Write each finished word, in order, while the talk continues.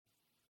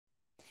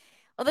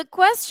Well, the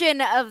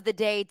question of the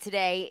day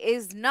today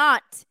is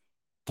not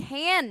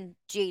can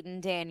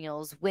Jayden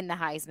Daniels win the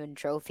Heisman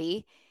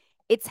Trophy?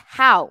 It's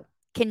how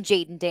can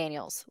Jayden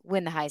Daniels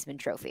win the Heisman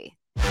Trophy?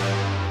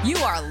 You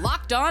are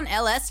Locked On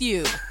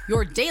LSU,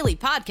 your daily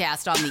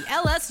podcast on the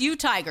LSU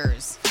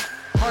Tigers.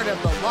 Part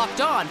of the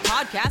Locked On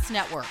Podcast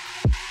Network.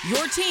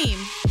 Your team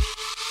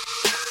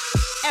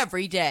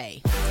every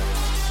day.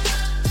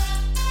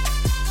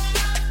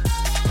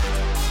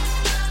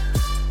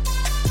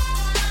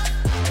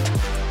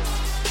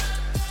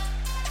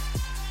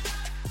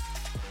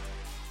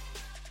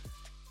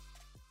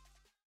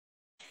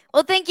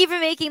 Well, thank you for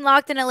making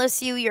Locked On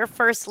LSU your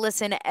first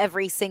listen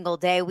every single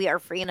day. We are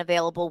free and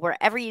available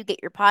wherever you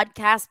get your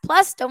podcast.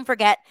 Plus, don't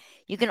forget,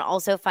 you can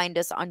also find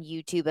us on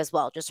YouTube as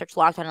well. Just search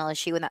Locked On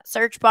LSU in that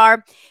search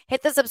bar.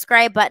 Hit the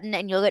subscribe button,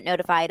 and you'll get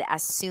notified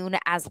as soon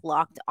as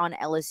Locked On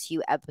LSU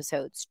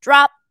episodes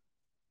drop.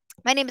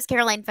 My name is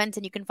Caroline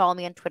Fenton. You can follow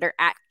me on Twitter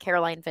at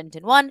Caroline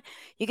Fenton1.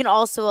 You can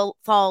also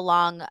follow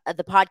along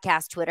the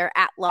podcast Twitter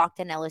at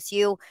Locked On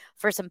LSU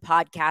for some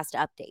podcast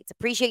updates.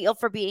 Appreciate you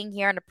for being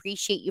here and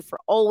appreciate you for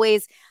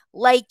always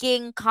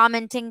liking,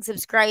 commenting,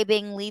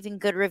 subscribing, leaving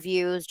good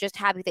reviews. Just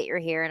happy that you're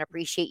here and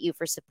appreciate you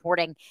for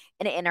supporting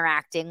and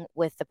interacting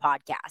with the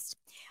podcast.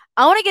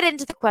 I want to get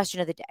into the question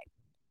of the day.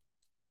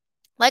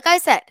 Like I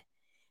said,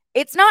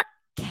 it's not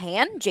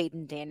can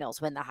Jayden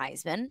Daniels win the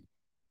Heisman?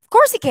 Of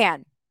course he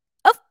can.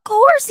 Of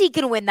course he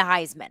can win the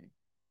Heisman.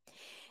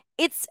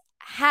 It's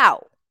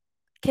how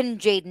can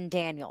Jayden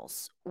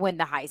Daniels win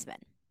the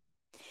Heisman?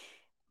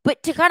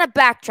 But to kind of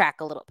backtrack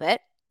a little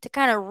bit, to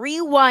kind of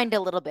rewind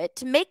a little bit,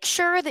 to make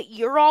sure that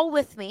you're all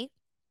with me,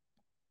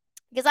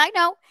 because I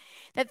know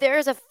that there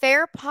is a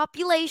fair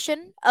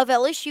population of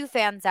LSU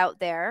fans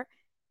out there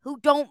who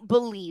don't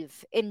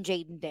believe in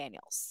Jayden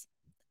Daniels.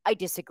 I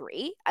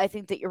disagree. I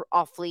think that you're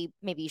awfully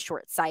maybe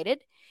short-sighted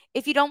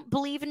if you don't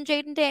believe in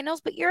Jayden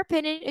Daniels, but your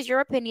opinion is your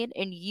opinion,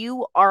 and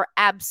you are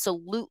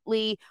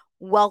absolutely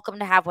welcome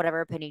to have whatever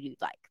opinion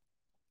you'd like.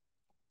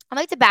 I'd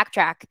like to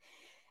backtrack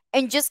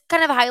and just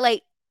kind of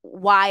highlight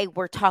why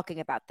we're talking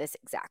about this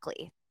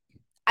exactly.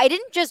 I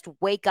didn't just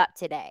wake up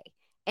today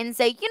and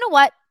say, you know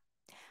what?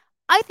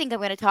 I think I'm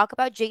going to talk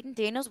about Jayden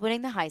Daniels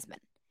winning the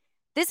Heisman.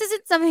 This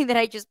isn't something that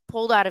I just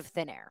pulled out of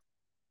thin air.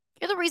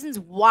 Here are the reasons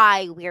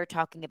why we are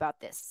talking about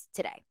this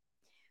today.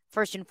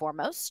 First and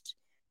foremost,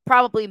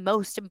 probably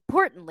most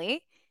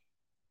importantly,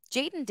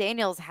 Jayden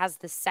Daniels has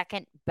the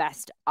second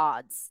best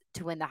odds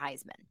to win the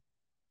Heisman.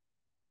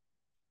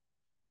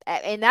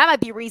 And that might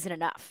be reason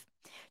enough.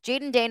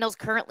 Jayden Daniels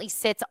currently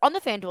sits on the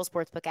FanDuel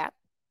Sportsbook app,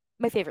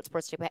 my favorite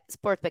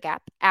sportsbook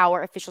app,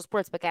 our official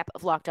sportsbook app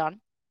of Locked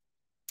On.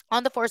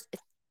 On the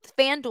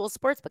FanDuel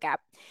Sportsbook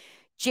app,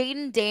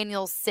 Jayden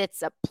Daniels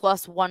sits at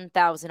plus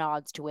 1,000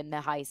 odds to win the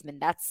Heisman.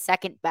 That's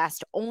second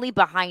best, only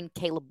behind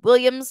Caleb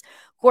Williams,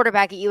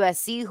 quarterback at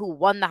USC, who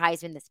won the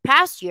Heisman this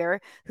past year,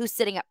 who's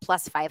sitting at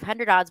plus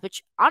 500 odds,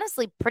 which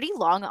honestly pretty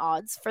long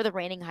odds for the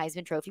reigning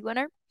Heisman Trophy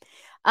winner.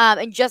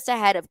 And just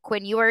ahead of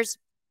Quinn Ewers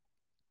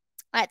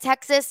at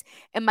Texas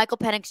and Michael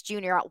Penix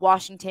Jr. at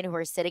Washington, who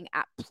are sitting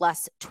at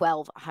plus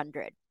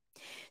 1,200.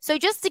 So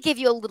just to give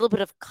you a little bit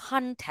of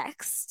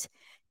context,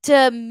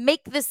 to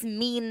make this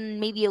mean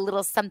maybe a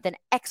little something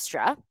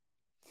extra,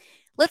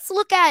 let's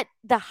look at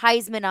the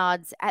Heisman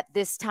odds at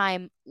this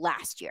time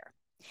last year.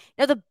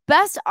 Now, the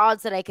best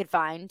odds that I could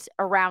find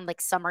around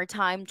like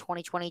summertime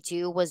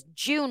 2022 was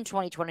June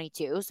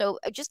 2022. So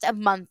just a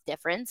month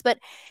difference. But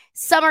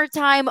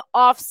summertime,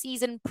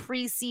 off-season,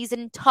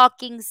 preseason,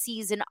 talking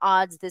season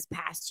odds this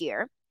past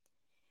year.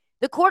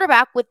 The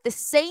quarterback with the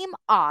same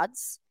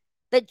odds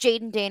that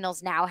Jayden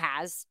Daniels now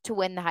has to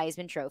win the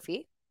Heisman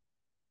Trophy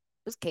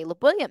was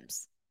Caleb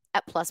Williams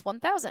at plus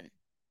 1,000.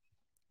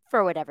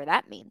 For whatever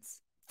that means.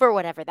 For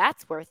whatever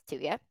that's worth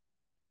to you.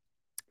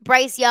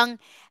 Bryce Young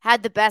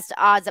had the best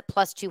odds at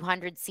plus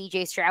 200.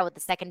 CJ Stroud with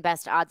the second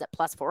best odds at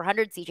plus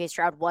 400. CJ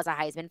Stroud was a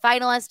Heisman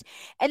finalist.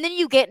 And then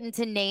you get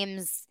into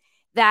names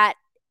that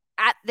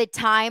at the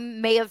time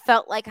may have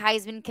felt like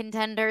Heisman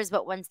contenders,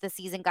 but once the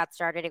season got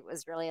started, it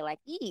was really like,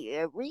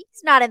 he's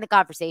not in the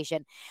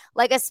conversation.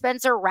 Like a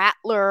Spencer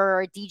Rattler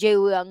or a DJ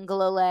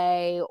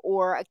Uiagalelei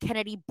or a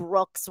Kennedy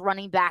Brooks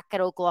running back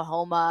at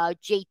Oklahoma,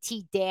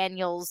 JT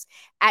Daniels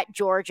at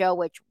Georgia,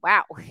 which,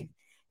 wow,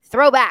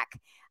 throwback.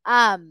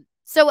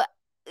 So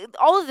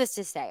all of this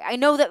to say, I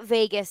know that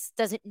Vegas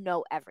doesn't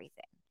know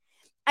everything.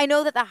 I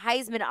know that the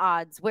Heisman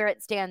odds, where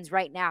it stands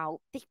right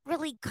now, they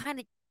really kind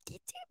of, it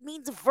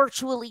means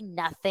virtually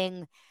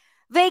nothing.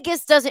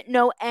 Vegas doesn't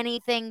know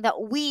anything that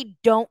we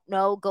don't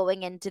know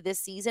going into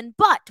this season.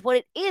 But what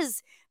it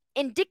is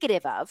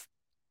indicative of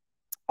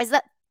is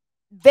that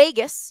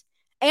Vegas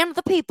and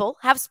the people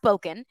have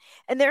spoken,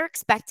 and they're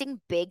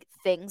expecting big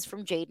things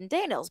from Jayden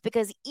Daniels,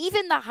 because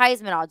even the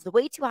Heisman odds, the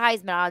way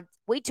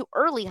too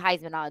early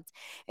Heisman odds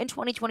in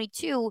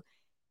 2022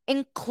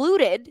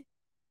 included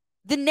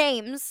the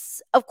names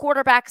of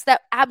quarterbacks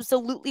that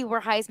absolutely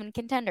were Heisman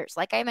contenders.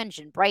 Like I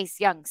mentioned, Bryce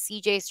Young,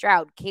 CJ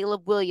Stroud,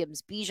 Caleb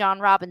Williams,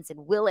 Bijan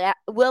Robinson,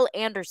 Will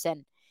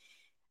Anderson.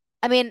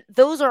 I mean,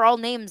 those are all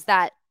names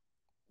that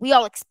we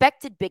all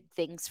expected big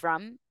things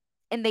from,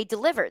 and they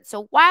delivered.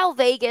 So while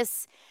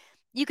Vegas,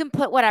 you can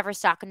put whatever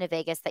stock into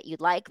Vegas that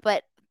you'd like,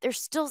 but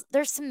there's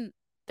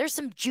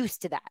some juice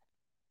to that.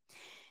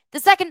 The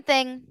second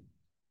thing,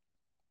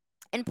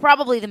 and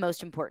probably the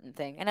most important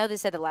thing, I know they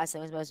said the last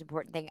thing was the most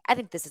important thing. I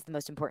think this is the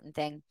most important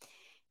thing.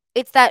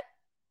 It's that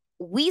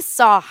we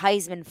saw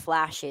Heisman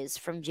flashes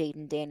from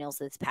Jayden Daniels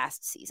this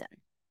past season.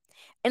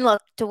 And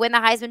look, to win the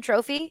Heisman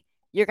Trophy,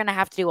 you're going to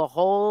have to do a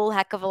whole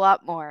heck of a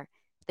lot more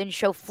than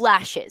show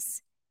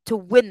flashes to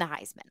win the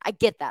Heisman. I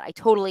get that. I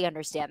totally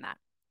understand that.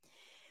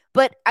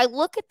 But I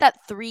look at that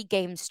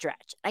 3-game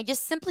stretch. I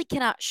just simply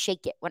cannot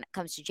shake it when it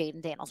comes to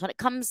Jayden Daniels. When it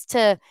comes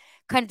to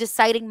kind of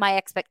deciding my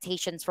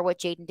expectations for what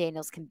Jayden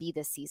Daniels can be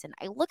this season,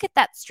 I look at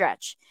that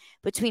stretch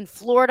between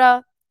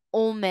Florida,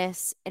 Ole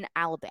Miss, and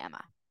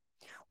Alabama,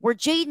 where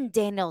Jayden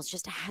Daniels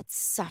just had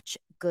such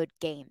good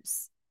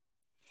games.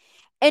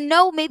 And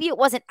no, maybe it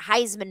wasn't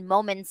Heisman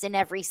moments in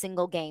every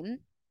single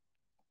game.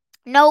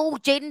 No,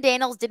 Jayden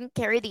Daniels didn't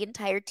carry the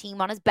entire team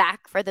on his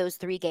back for those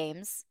 3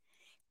 games,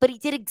 but he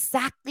did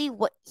exactly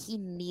what he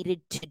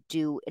needed to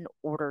do in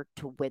order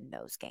to win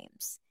those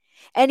games.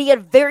 And he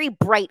had very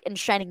bright and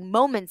shining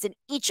moments in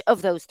each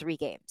of those 3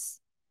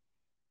 games.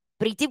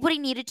 But he did what he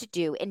needed to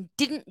do and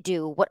didn't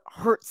do what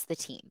hurts the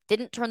team.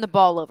 Didn't turn the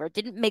ball over,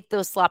 didn't make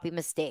those sloppy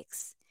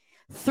mistakes.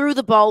 Threw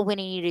the ball when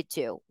he needed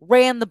to,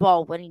 ran the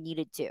ball when he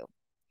needed to.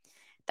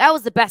 That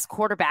was the best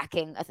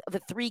quarterbacking of a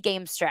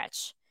 3-game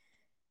stretch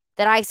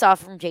that I saw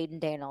from Jayden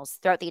Daniels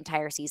throughout the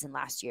entire season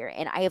last year.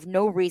 And I have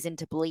no reason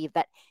to believe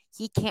that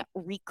he can't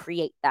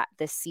recreate that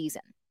this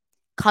season.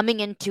 Coming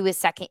into his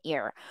second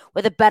year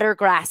with a better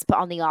grasp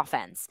on the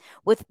offense,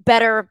 with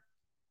better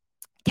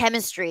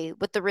chemistry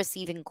with the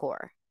receiving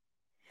core,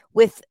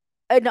 with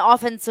an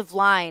offensive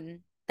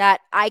line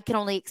that I can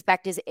only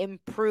expect is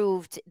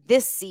improved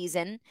this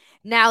season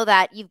now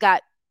that you've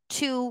got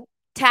 2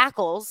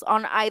 tackles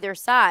on either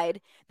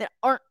side that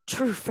aren't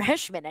true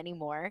freshmen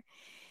anymore.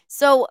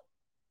 So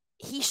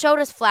he showed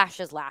us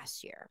flashes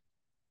last year.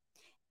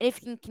 And if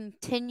he can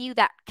continue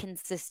that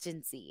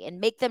consistency and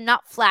make them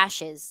not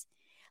flashes,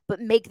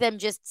 but make them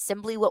just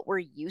simply what we're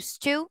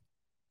used to,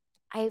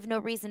 I have no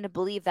reason to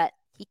believe that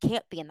he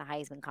can't be in the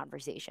Heisman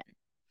conversation.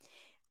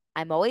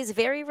 I'm always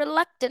very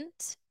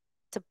reluctant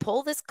to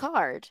pull this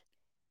card,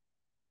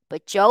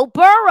 but Joe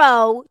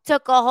Burrow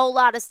took a whole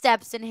lot of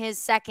steps in his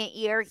second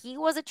year. He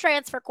was a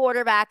transfer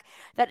quarterback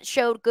that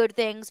showed good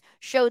things,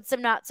 showed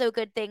some not so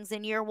good things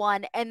in year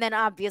 1. And then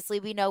obviously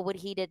we know what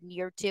he did in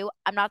year 2.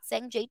 I'm not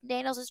saying Jayden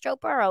Daniels is Joe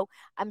Burrow.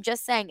 I'm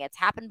just saying it's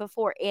happened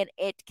before and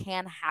it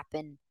can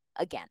happen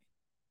again.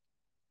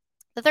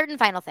 The third and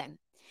final thing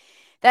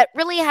that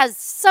really has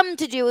some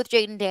to do with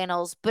Jayden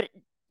Daniels, but it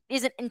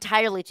isn't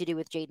entirely to do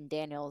with Jayden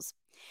Daniels,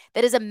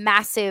 that is a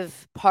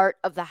massive part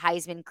of the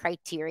Heisman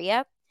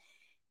criteria.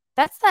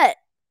 That's that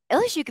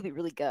LSU could be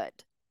really good.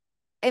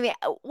 I mean,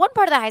 one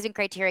part of the Heisman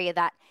criteria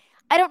that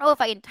I don't know if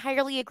I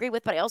entirely agree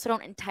with, but I also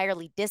don't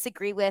entirely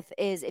disagree with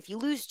is if you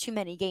lose too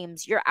many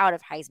games, you're out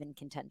of Heisman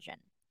contention.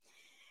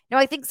 Now,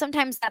 I think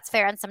sometimes that's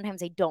fair and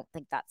sometimes I don't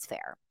think that's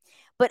fair.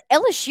 But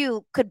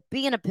LSU could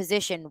be in a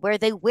position where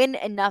they win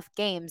enough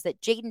games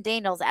that Jayden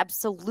Daniels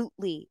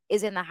absolutely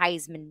is in the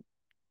Heisman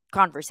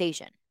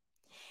conversation.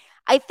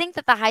 I think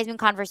that the Heisman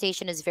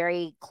conversation is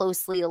very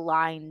closely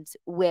aligned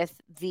with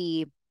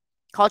the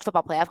college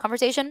football playoff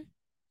conversation.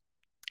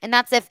 And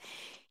that's if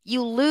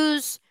you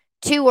lose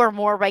 2 or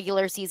more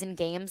regular season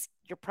games,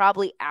 you're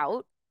probably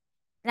out.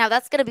 Now,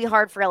 that's going to be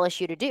hard for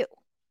LSU to do,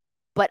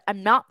 but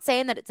I'm not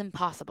saying that it's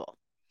impossible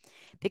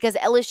because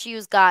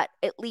LSU's got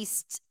at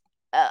least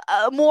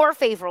a more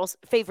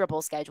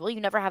favorable schedule.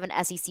 You never have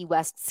an SEC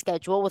West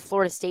schedule with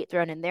Florida State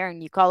thrown in there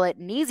and you call it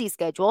an easy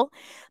schedule,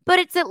 but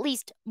it's at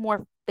least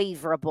more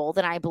favorable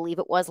than I believe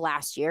it was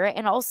last year.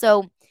 And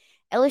also,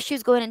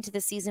 LSU's going into the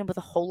season with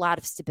a whole lot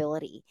of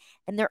stability.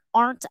 And there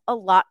aren't a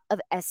lot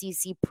of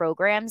SEC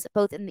programs,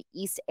 both in the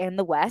East and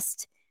the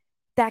West,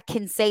 that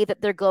can say that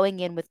they're going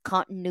in with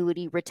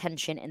continuity,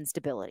 retention, and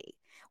stability.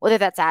 Whether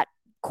that's at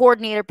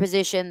coordinator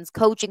positions,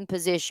 coaching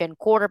position,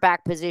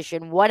 quarterback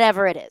position,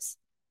 whatever it is.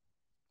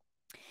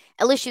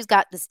 LSU's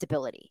got the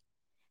stability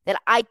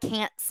that I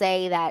can't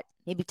say that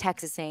maybe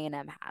Texas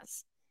A&M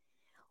has.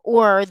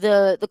 Or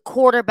the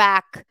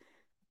quarterback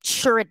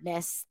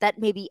sureness that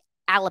maybe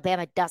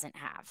Alabama doesn't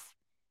have.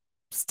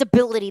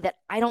 Stability that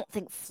I don't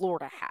think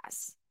Florida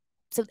has.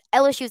 So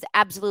LSU's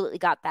absolutely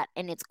got that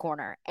in its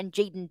corner, and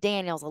Jayden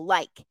Daniels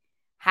alike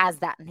has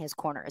that in his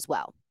corner as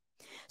well.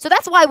 So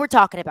that's why we're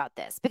talking about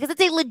this, because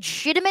it's a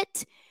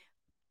legitimate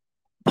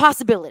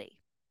possibility.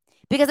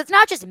 Because it's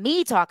not just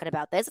me talking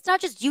about this, it's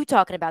not just you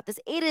talking about this,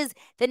 it is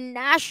the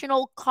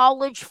National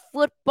College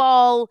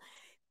Football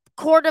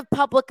Court of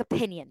Public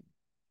Opinion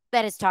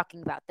that is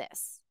talking about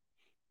this.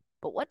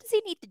 But what does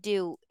he need to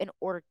do in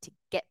order to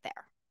get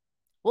there?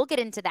 We'll get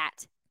into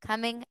that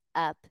coming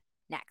up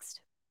next.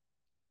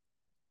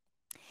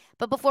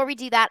 But before we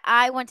do that,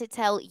 I want to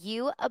tell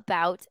you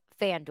about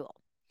FanDuel.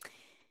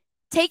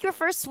 Take your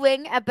first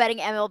swing at betting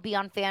MLB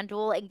on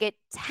FanDuel and get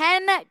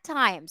 10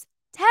 times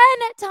 10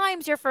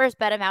 times your first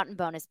bet amount in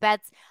bonus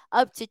bets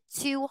up to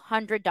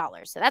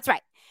 $200. So that's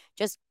right.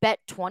 Just bet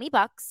 20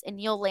 bucks and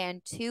you'll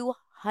land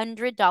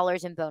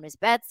 $200 in bonus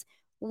bets,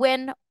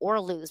 win or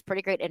lose.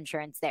 Pretty great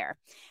insurance there.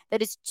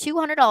 That is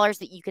 $200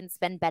 that you can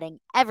spend betting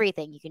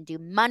everything. You can do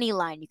money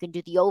line, you can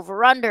do the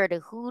over under to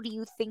who do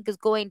you think is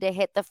going to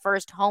hit the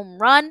first home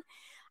run.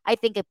 I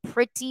think a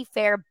pretty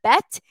fair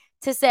bet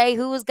to say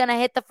who is going to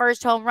hit the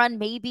first home run,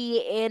 maybe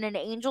in an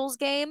Angels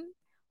game.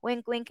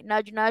 Wink, wink,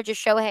 nudge, nudge. A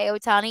Shohei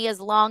Ohtani, as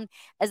long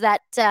as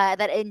that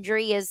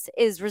injury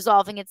is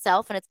resolving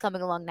itself and it's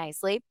coming along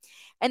nicely,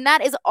 and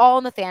that is all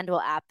in the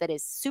FanDuel app. That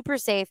is super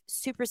safe,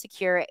 super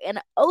secure,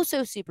 and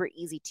also super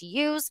easy to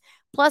use.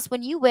 Plus,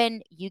 when you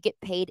win, you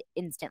get paid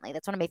instantly.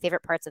 That's one of my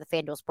favorite parts of the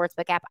FanDuel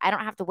Sportsbook app. I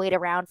don't have to wait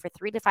around for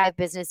 3 to 5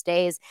 business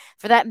days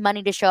for that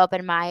money to show up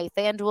in my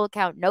FanDuel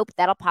account. Nope,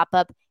 that'll pop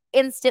up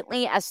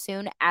instantly as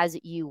soon as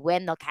you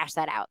win. They'll cash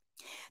that out.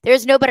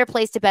 There's no better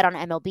place to bet on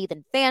MLB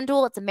than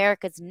FanDuel. It's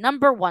America's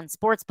 #1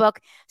 sports book.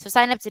 So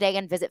sign up today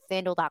and visit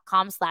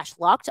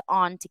FanDuel.com/locked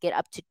on to get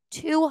up to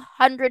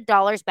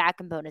 $200 back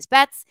in bonus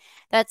bets.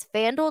 That's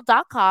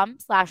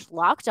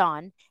FanDuel.com/locked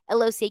on,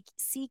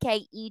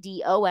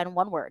 LOCKEDON,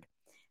 one word.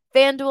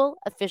 FanDuel,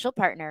 official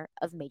partner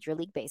of Major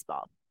League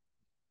Baseball.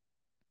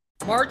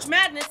 March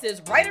Madness is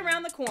right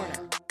around the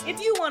corner. If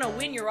you want to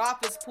win your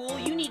office pool,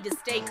 you need to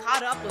stay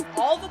caught up with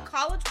all the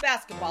college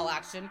basketball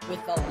action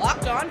with the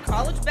Locked On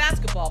College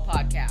Basketball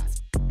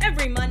Podcast.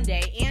 Every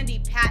Monday, Andy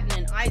Patton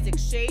and Isaac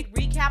Shade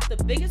recap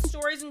the biggest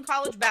stories in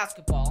college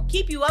basketball,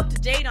 keep you up to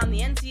date on the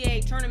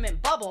NCAA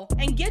tournament bubble,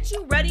 and get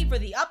you ready for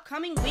the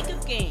upcoming week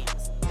of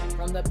games.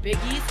 From the Big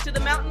East to the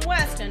Mountain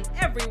West and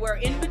everywhere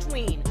in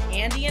between,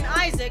 Andy and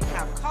Isaac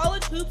have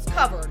college hoops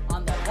covered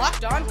on the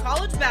Locked On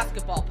College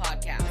Basketball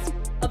Podcast.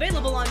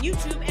 Available on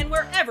YouTube and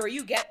wherever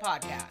you get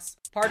podcasts.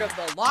 Part of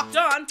the Locked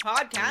On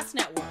Podcast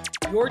Network.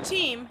 Your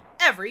team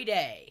every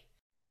day.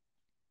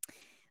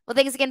 Well,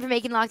 thanks again for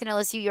making Locked On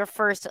LSU your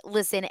first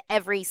listen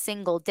every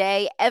single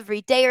day.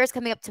 Every Dayers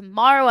coming up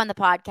tomorrow on the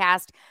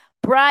podcast.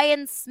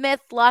 Brian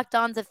Smith, Locked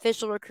On's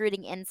official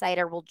recruiting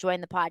insider, will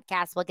join the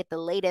podcast. We'll get the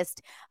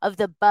latest of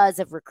the buzz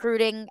of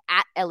recruiting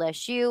at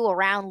LSU,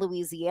 around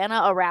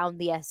Louisiana, around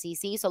the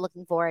SEC. So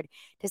looking forward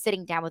to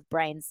sitting down with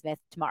Brian Smith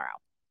tomorrow.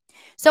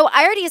 So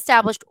I already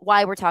established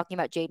why we're talking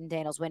about Jayden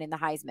Daniels winning the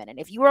Heisman. And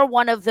if you are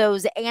one of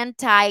those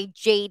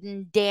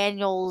anti-Jayden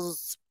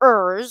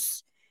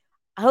Daniels-ers,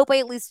 I hope I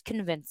at least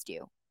convinced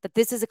you that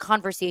this is a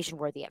conversation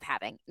worthy of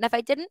having. And if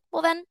I didn't,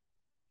 well then,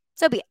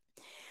 so be it.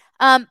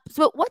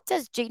 So what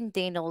does Jayden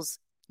Daniels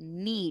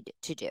need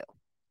to do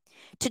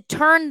to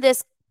turn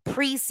this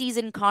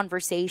preseason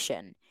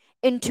conversation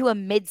into a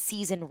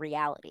midseason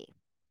reality?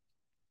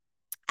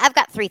 I've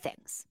got 3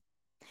 things.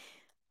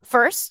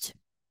 First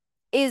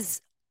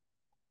is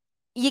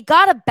you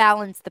got to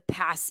balance the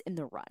pass and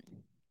the run.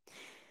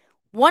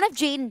 One of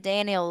Jayden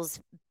Daniels'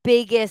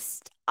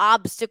 biggest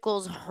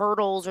obstacles,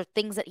 hurdles, or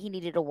things that he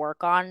needed to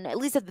work on, at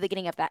least at the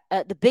beginning of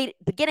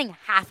beginning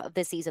half of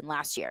the season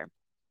last year,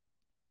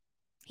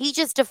 he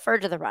just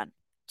deferred to the run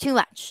too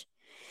much.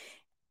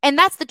 And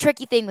that's the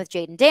tricky thing with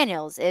Jayden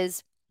Daniels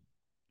is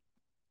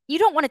you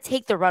don't want to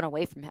take the run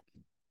away from him.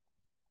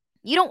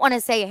 You don't want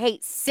to say, hey,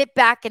 sit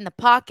back in the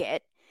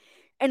pocket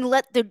and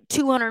let the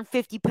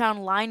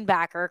 250-pound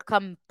linebacker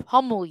come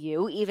pummel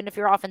you, even if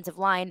your offensive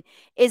line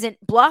isn't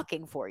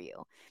blocking for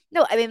you.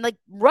 No, I mean, like,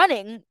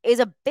 running is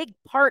a big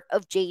part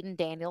of Jayden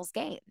Daniels'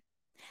 game.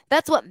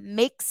 That's what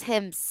makes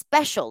him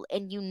special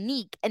and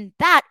unique, and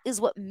that is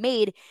what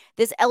made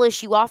this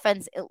LSU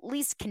offense at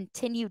least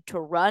continue to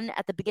run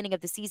at the beginning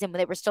of the season when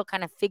they were still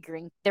kind of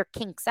figuring their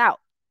kinks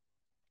out.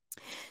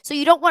 So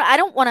I don't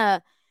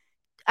want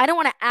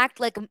to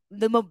act like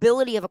the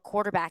mobility of a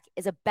quarterback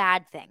is a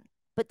bad thing.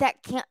 But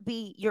that can't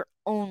be your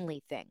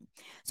only thing.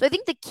 So I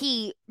think the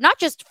key, not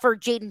just for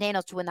Jayden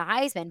Daniels to win the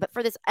Heisman, but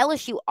for this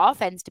LSU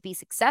offense to be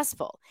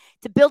successful,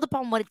 to build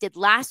upon what it did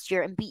last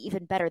year and be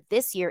even better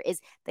this year, is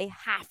they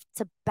have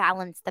to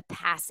balance the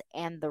pass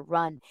and the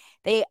run.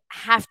 They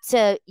have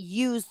to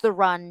use the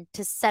run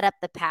to set up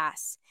the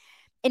pass.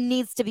 It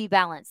needs to be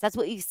balanced. That's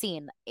what you've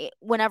seen.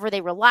 Whenever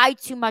they rely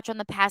too much on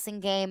the passing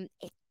game,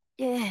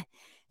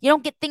 you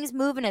don't get things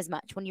moving as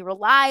much. When you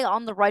rely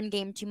on the run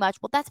game too much,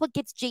 well, that's what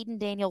gets Jayden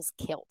Daniels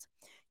killed.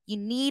 You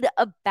need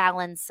a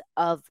balance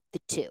of the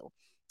two.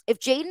 If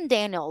Jayden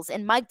Daniels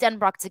and Mike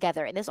Denbrock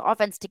together and this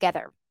offense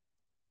together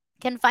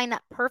can find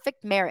that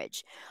perfect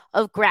marriage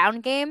of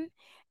ground game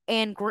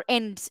and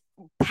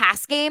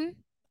pass game,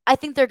 I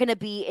think they're going to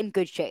be in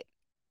good shape.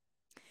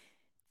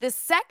 The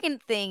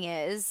second thing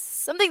is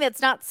something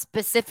that's not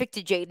specific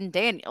to Jayden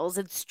Daniels.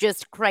 It's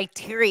just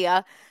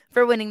criteria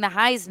for winning the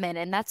Heisman,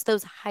 and that's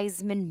those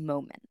Heisman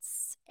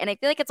moments. And I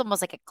feel like it's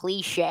almost like a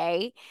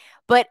cliche,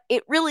 but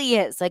it really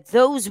is. Like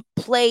those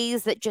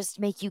plays that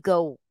just make you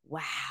go,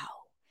 wow.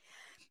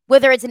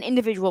 Whether it's an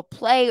individual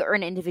play or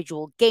an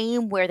individual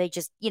game where they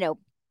just,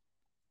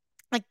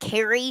 like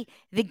carry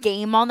the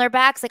game on their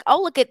backs. Like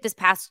I'll look at this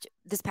past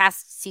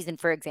season,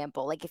 for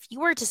example. Like if you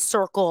were to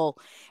circle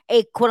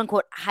a quote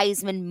unquote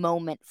Heisman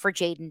moment for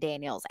Jayden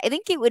Daniels, I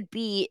think it would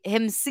be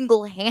him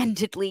single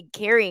handedly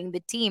carrying the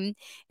team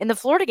in the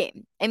Florida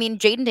game. I mean,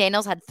 Jayden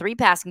Daniels had 3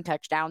 passing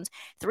touchdowns,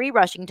 3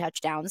 rushing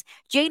touchdowns.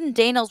 Jayden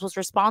Daniels was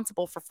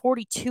responsible for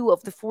 42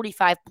 of the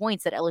 45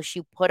 points that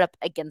LSU put up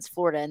against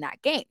Florida in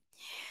that game.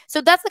 So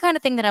that's the kind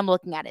of thing that I'm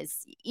looking at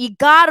is you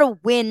gotta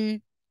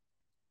win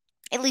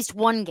at least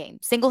one game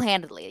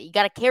single-handedly. You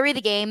got to carry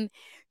the game.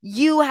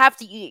 You have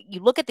to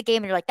you look at the game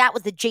and you're like, that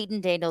was the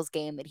Jayden Daniels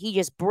game, and he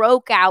just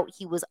broke out.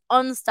 He was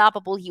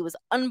unstoppable. He was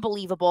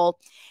unbelievable.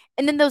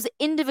 And then those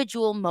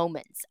individual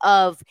moments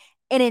of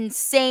an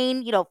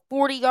insane,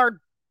 40-yard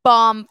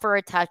bomb for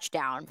a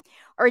touchdown,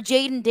 or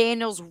Jayden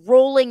Daniels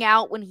rolling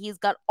out when he's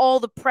got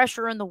all the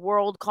pressure in the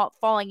world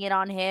falling in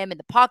on him, and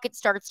the pocket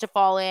starts to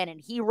fall in,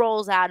 and he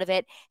rolls out of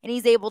it, and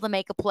he's able to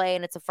make a play,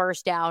 and it's a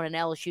first down, and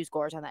LSU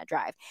scores on that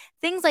drive.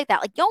 Things like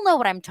that. Like, you'll know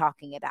what I'm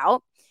talking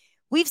about.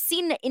 We've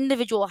seen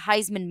individual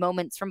Heisman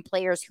moments from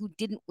players who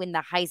didn't win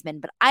the Heisman,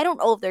 but I don't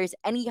know if there's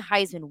any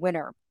Heisman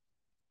winner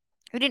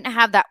who didn't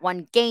have that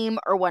one game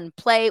or one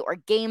play or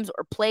games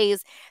or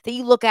plays that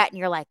you look at and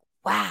you're like,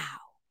 wow,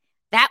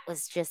 that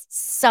was just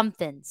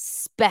something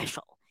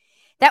special.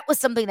 That was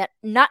something that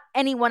not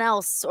anyone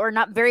else or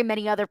not very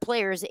many other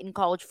players in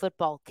college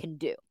football can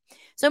do.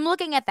 So I'm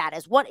looking at that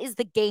as what is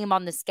the game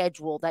on the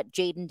schedule that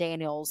Jayden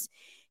Daniels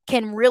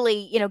can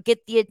really,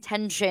 get the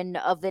attention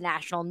of the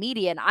national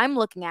media. And I'm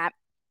looking at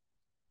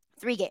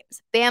 3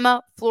 games: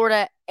 Bama,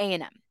 Florida,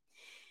 A&M.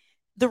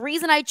 The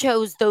reason I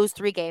chose those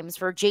 3 games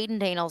for Jayden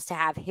Daniels to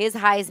have his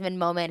Heisman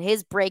moment,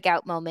 his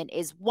breakout moment,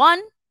 is one,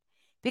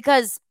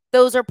 because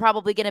those are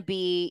probably going to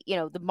be,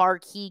 the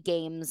marquee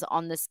games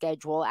on the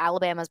schedule.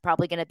 Alabama is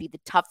probably going to be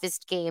the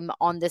toughest game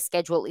on the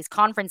schedule, at least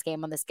conference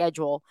game on the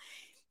schedule.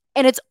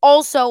 And it's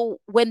also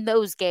when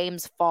those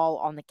games fall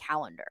on the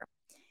calendar.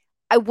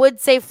 I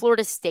would say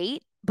Florida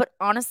State, but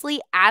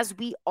honestly, as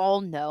we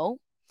all know,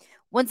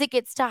 once it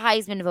gets to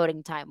Heisman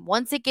voting time,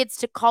 once it gets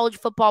to college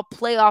football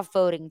playoff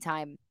voting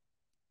time,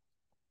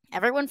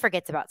 everyone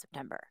forgets about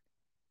September.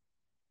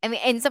 I mean,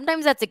 and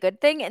sometimes that's a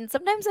good thing, and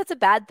sometimes that's a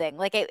bad thing.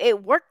 Like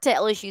it worked to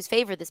LSU's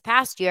favor this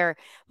past year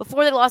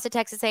before they lost to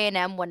Texas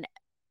A&M, when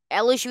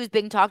LSU was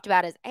being talked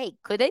about as, hey,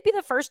 could they be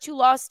the first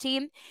 2-loss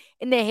team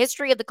in the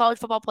history of the college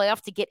football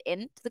playoff to get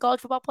into the college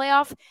football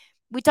playoff?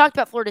 We talked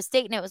about Florida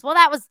State, and it was, well,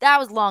 that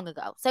was long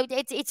ago, so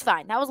it's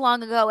fine. That was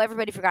long ago.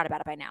 Everybody forgot about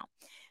it by now.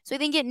 So I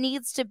think it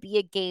needs to be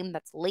a game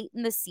that's late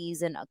in the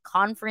season, a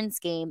conference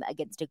game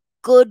against a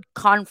good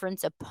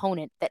conference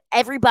opponent that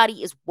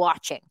everybody is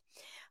watching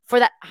for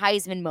that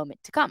Heisman moment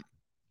to come.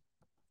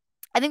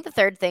 I think the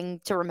third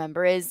thing to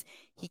remember is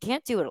he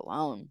can't do it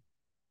alone.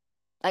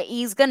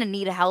 He's going to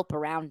need help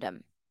around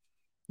him.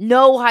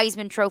 No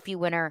Heisman Trophy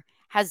winner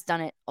has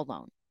done it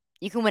alone.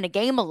 You can win a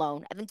game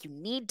alone. I think you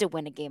need to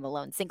win a game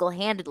alone,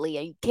 single-handedly.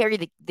 You carry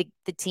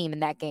the team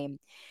in that game.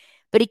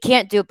 But he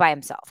can't do it by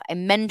himself. I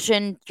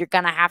mentioned you're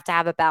going to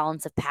have a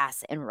balance of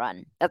pass and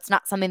run. That's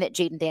not something that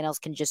Jayden Daniels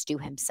can just do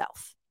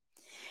himself.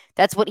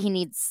 That's what he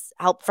needs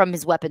help from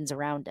his weapons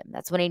around him.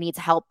 That's when he needs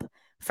help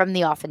from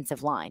the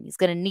offensive line. He's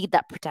going to need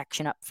that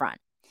protection up front.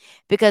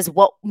 Because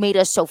what made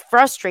us so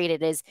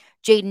frustrated is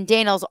Jayden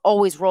Daniels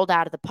always rolled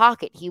out of the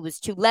pocket. He was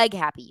too leg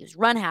happy. He was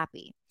run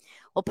happy.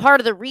 Well, part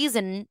of the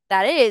reason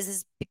that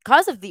is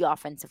because of the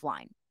offensive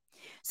line.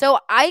 So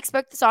I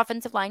expect this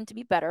offensive line to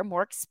be better,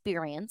 more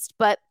experienced,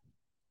 but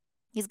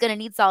he's going to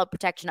need solid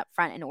protection up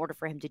front in order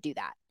for him to do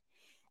that.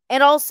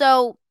 And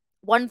also,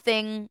 one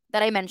thing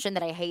that I mentioned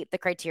that I hate the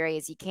criteria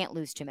is you can't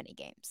lose too many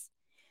games.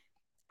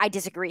 I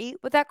disagree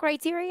with that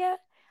criteria,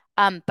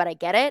 but I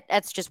get it.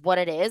 That's just what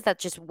it is.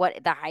 That's just what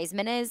the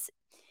Heisman is.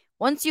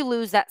 Once you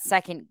lose that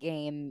second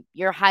game,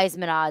 your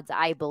Heisman odds,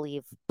 I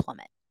believe,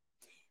 plummet.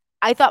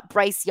 I thought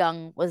Bryce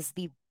Young was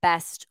the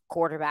best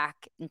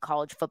quarterback in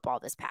college football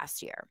this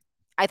past year.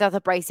 I thought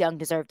that Bryce Young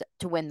deserved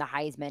to win the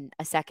Heisman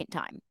a second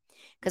time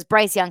because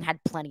Bryce Young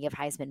had plenty of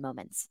Heisman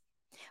moments.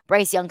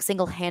 Bryce Young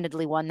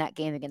single-handedly won that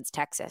game against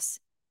Texas.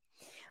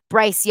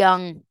 Bryce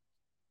Young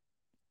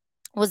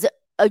was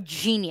a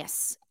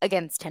genius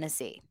against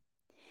Tennessee.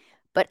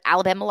 But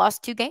Alabama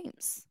lost 2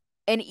 games.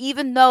 And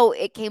even though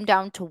it came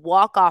down to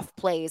walk-off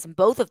plays in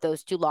both of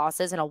those 2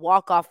 losses and a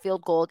walk-off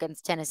field goal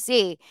against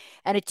Tennessee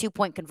and a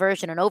 2-point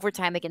conversion in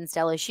overtime against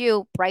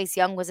LSU, Bryce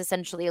Young was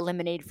essentially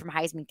eliminated from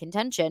Heisman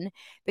contention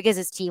because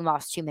his team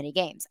lost too many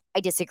games. I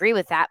disagree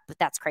with that, but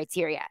that's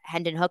criteria.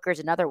 Hendon Hooker's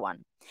another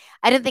one.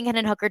 I didn't think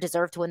Hendon Hooker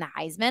deserved to win the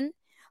Heisman,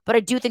 but I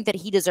do think that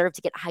he deserved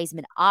to get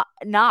Heisman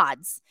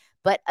nods.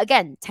 But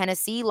again,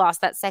 Tennessee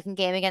lost that second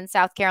game against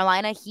South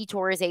Carolina. He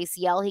tore his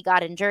ACL. He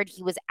got injured.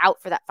 He was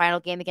out for that final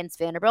game against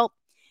Vanderbilt.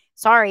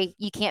 Sorry,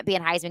 you can't be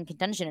in Heisman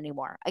contention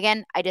anymore.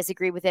 Again, I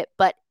disagree with it,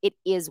 but it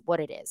is what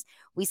it is.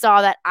 We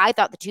saw that. I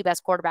thought the 2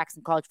 best quarterbacks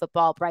in college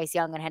football, Bryce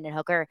Young and Hendon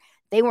Hooker,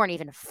 they weren't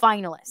even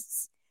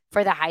finalists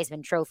for the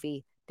Heisman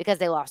Trophy because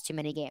they lost too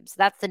many games. So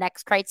that's the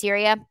next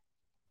criteria.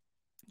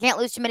 Can't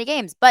lose too many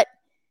games, but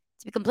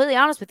To be completely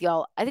honest with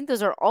y'all, I think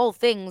those are all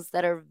things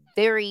that are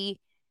very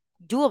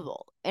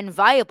doable and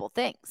viable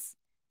things.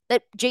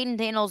 That Jayden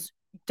Daniels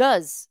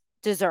does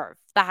deserve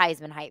the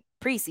Heisman hype,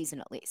 preseason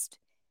at least.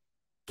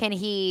 Can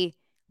he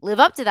live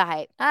up to the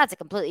hype? That's a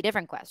completely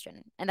different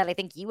question, and that I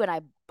think you and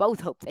I both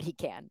hope that he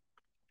can.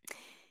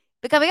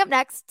 But coming up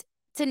next,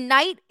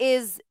 tonight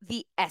is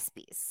the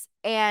ESPYs.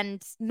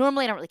 And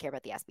normally I don't really care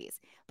about the ESPYs,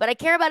 but I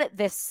care about it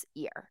this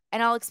year.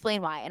 And I'll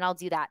explain why. And I'll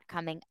do that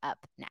coming up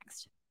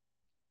next.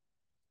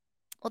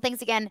 Well,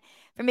 thanks again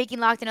for making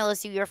Locked on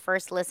LSU your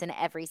first listen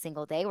every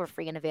single day. We're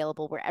free and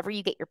available wherever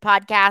you get your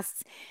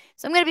podcasts.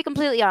 So I'm going to be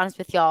completely honest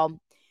with y'all.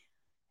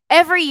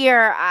 Every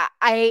year,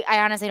 I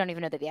honestly don't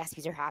even know that the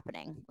ESPYs are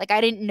happening. Like,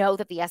 I didn't know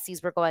that the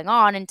ESPYs were going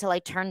on until I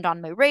turned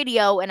on my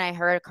radio and I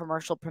heard a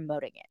commercial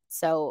promoting it.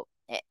 So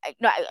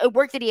I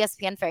worked at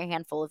ESPN for a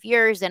handful of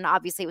years, and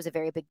obviously it was a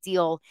very big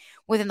deal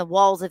within the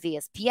walls of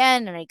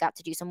ESPN, and I got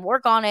to do some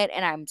work on it,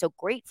 and I'm so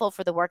grateful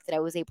for the work that I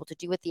was able to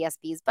do with the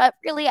ESPYs. But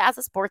really, as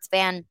a sports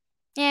fan,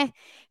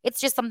 it's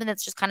just something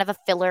that's just kind of a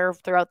filler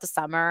throughout the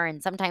summer,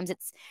 and sometimes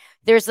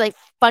there's like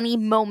funny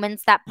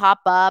moments that pop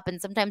up, and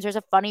sometimes there's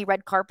a funny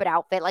red carpet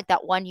outfit, like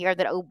that one year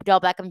that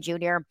Odell Beckham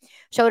Jr.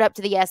 showed up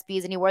to the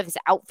ESPYs and he wore this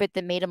outfit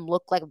that made him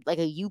look like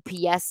a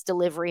UPS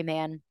delivery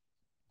man.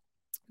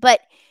 But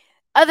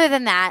other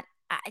than that,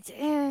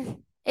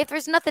 if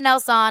there's nothing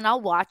else on, I'll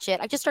watch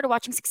it. I just started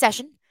watching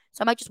Succession,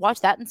 so I might just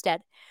watch that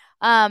instead.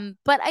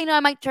 But I know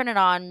I might turn it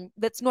on.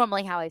 That's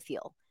normally how I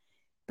feel.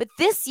 But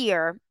this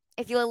year,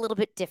 I feel a little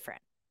bit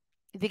different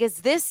because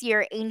this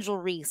year Angel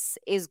Reese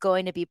is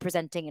going to be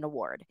presenting an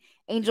award.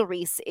 Angel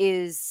Reese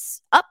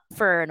is up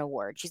for an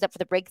award. She's up for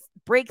the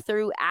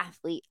Breakthrough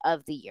Athlete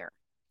of the Year.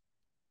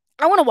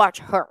 I want to watch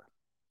her.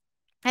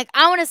 Like,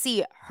 I want to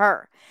see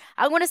her.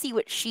 I want to see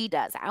what she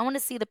does. I want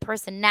to see the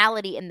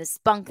personality and the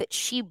spunk that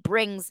she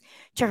brings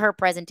to her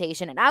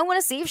presentation. And I want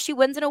to see if she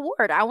wins an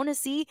award. I want to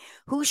see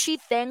who she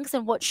thinks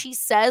and what she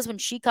says when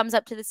she comes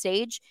up to the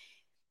stage,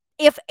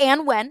 if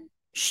and when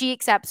she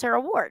accepts her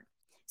award.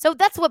 So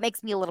that's what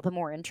makes me a little bit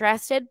more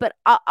interested, but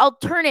I'll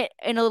turn it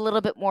in a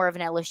little bit more of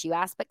an LSU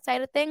aspect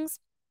side of things.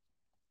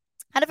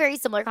 Had a very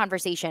similar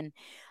conversation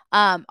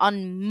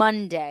on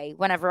Monday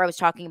whenever I was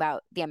talking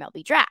about the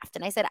MLB draft.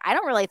 And I said, I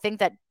don't really think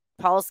that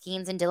Paul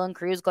Skeens and Dylan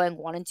Cruz going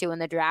 1 and 2 in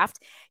the draft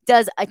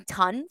does a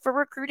ton for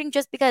recruiting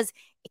just because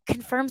it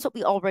confirms what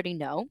we already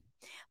know.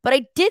 But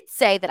I did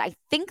say that I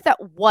think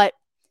that what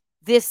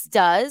this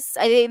does,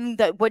 I think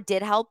that what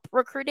did help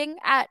recruiting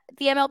at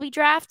the MLB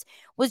draft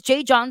was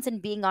Jay Johnson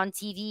being on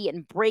TV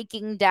and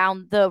breaking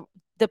down the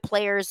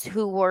players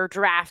who were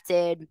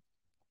drafted,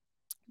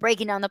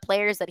 breaking down the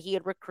players that he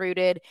had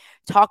recruited,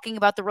 talking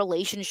about the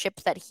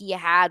relationships that he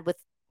had with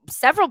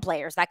several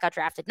players that got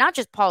drafted, not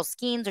just Paul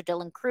Skeens or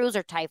Dylan Cruz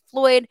or Ty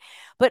Floyd,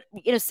 but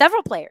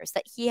several players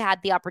that he had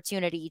the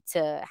opportunity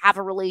to have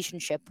a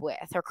relationship with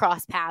or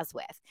cross paths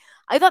with.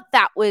 I thought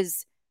that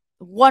was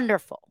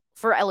wonderful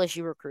for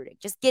LSU recruiting,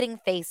 just getting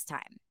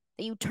FaceTime.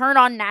 That you turn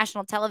on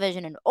national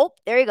television and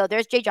there you go,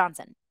 there's Jay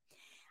Johnson.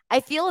 I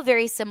feel a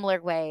very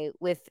similar way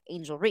with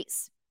Angel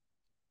Reese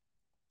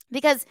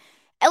because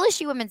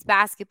LSU women's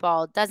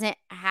basketball doesn't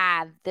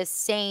have the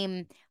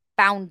same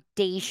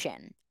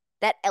foundation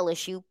that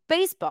LSU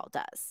baseball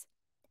does.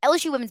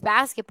 LSU women's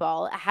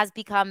basketball has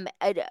become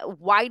a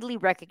widely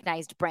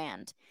recognized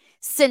brand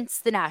since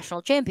the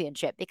national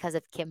championship because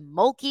of Kim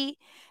Mulkey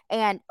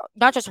and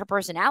not just her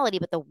personality,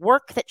 but the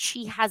work that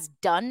she has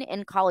done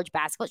in college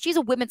basketball. She's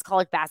a women's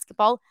college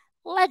basketball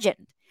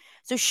legend.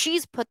 So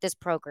she's put this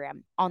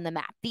program on the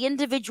map. The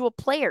individual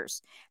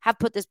players have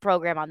put this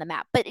program on the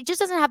map, but it just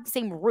doesn't have the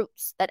same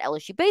roots that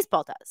LSU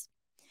baseball does.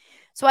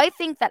 So I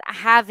think that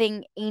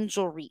having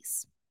Angel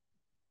Reese,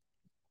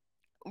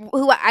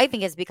 who I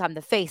think has become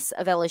the face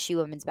of LSU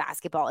women's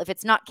basketball, if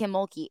it's not Kim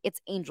Mulkey,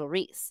 it's Angel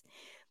Reese.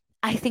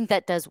 I think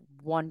that does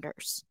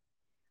wonders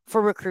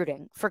for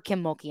recruiting for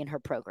Kim Mulkey and her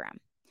program.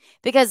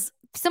 Because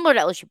similar to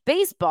LSU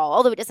baseball,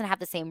 although it doesn't have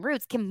the same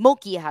roots, Kim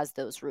Mulkey has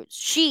those roots.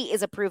 She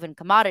is a proven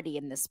commodity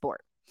in this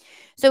sport.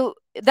 So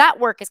that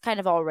work is kind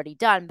of already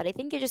done, but I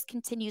think it just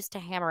continues to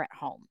hammer it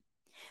home.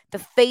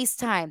 The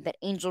FaceTime that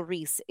Angel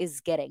Reese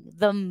is getting,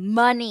 the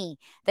money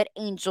that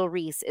Angel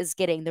Reese is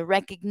getting, the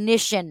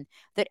recognition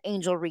that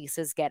Angel Reese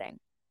is getting.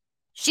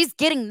 She's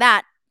getting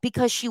that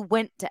because she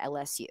went to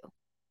LSU.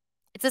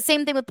 It's the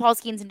same thing with Paul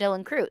Skeens and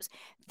Dylan Cruz.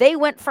 They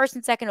went first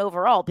and second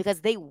overall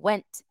because they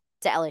went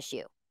to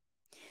LSU.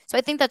 So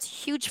I think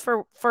that's huge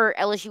for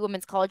LSU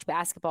women's college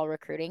basketball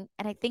recruiting.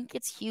 And I think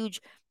it's huge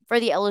for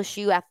the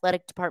LSU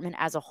athletic department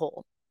as a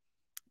whole.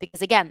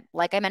 Because again,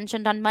 like I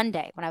mentioned on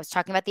Monday when I was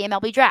talking about the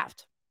MLB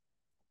draft,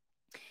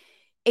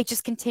 it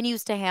just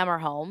continues to hammer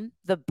home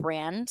the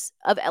brand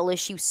of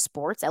LSU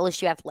sports,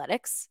 LSU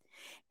athletics,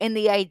 and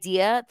the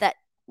idea that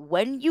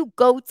when you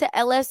go to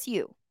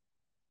LSU,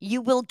 you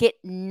will get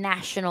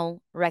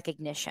national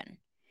recognition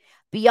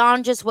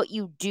beyond just what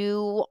you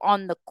do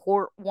on the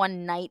court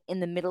one night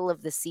in the middle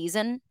of the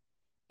season.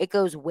 It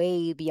goes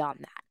way beyond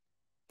that.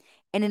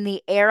 And in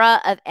the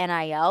era of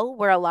NIL,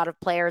 where a lot of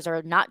players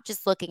are not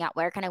just looking at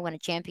where can I win a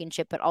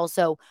championship, but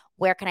also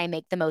where can I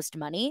make the most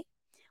money,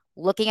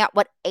 looking at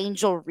what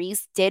Angel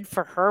Reese did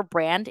for her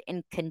brand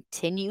and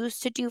continues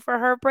to do for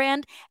her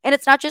brand. And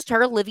it's not just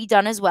her, Livy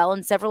Dunn as well,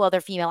 and several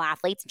other female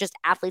athletes, just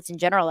athletes in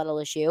general at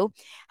LSU,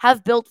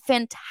 have built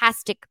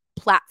fantastic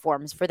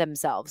platforms for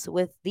themselves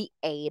with the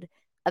aid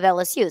of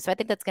LSU. So I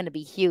think that's going to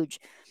be huge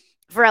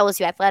for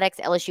LSU athletics,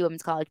 LSU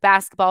women's college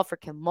basketball, for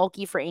Kim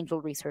Mulkey, for Angel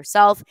Reese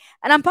herself.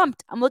 And I'm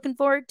pumped. I'm looking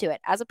forward to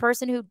it. As a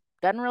person who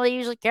doesn't really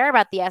usually care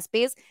about the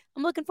ESPYs,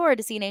 I'm looking forward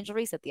to seeing Angel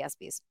Reese at the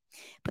ESPYs.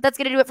 But that's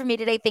going to do it for me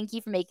today. Thank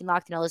you for making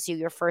Locked On LSU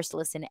your first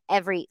listen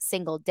every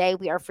single day.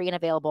 We are free and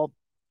available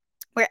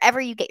wherever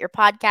you get your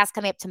podcast.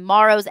 Coming up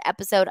tomorrow's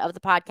episode of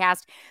the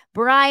podcast,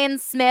 Brian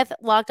Smith,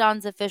 Locked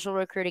On's official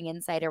recruiting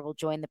insider, will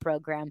join the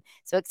program.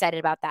 So excited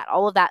about that.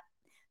 All of that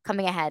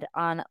coming ahead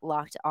on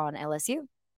Locked On LSU.